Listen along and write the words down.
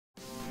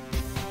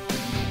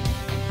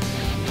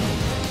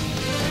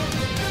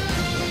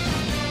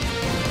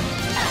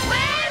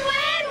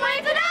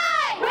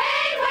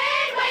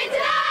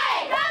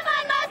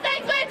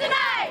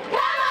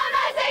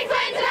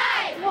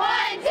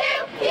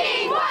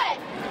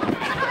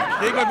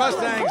Kingwood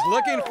Mustangs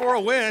looking for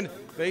a win,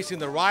 facing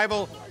the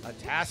rival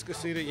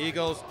Atascocita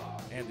Eagles,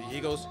 and the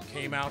Eagles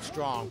came out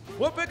strong.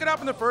 We'll pick it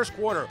up in the first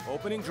quarter.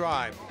 Opening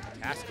drive,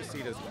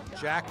 Atascocita's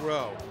Jack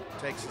Rowe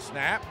takes the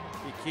snap.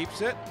 He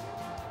keeps it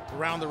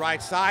around the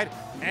right side,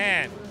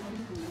 and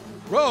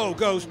Rowe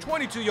goes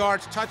 22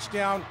 yards,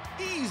 touchdown,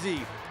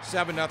 easy,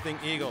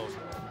 7-0 Eagles.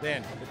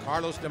 Then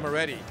Carlos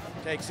DeMoretti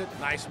takes it,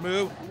 nice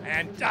move,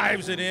 and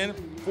dives it in,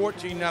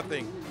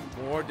 14-0.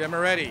 More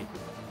DeMoretti.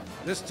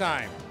 This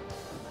time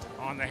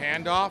on the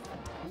handoff,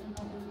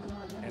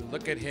 and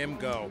look at him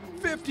go.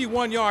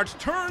 51 yards,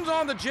 turns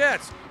on the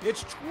Jets.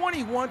 It's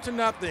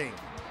 21-0.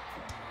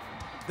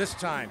 This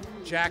time,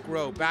 Jack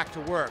Rowe back to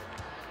work.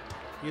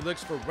 He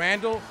looks for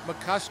Randall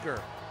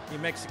McCusker. He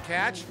makes a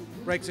catch,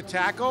 breaks a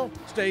tackle,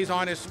 stays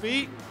on his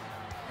feet,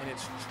 and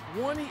it's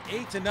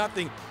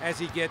 28-0 as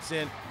he gets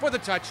in for the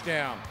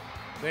touchdown.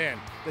 Then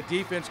the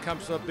defense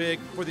comes up big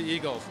for the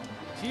Eagles.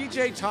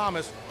 TJ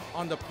Thomas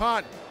on the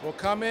punt will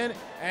come in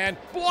and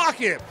block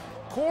it.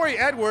 Corey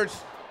Edwards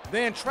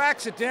then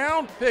tracks it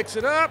down, picks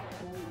it up,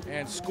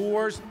 and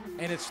scores,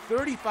 and it's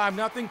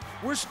 35-0.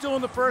 We're still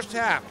in the first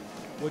half.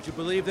 Would you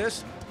believe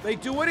this? They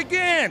do it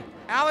again.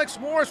 Alex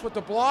Morris with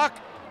the block,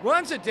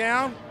 runs it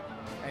down,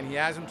 and he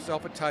has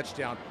himself a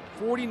touchdown.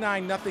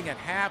 49-0 at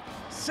half,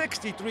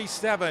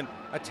 63-7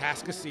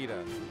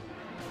 Atascocita.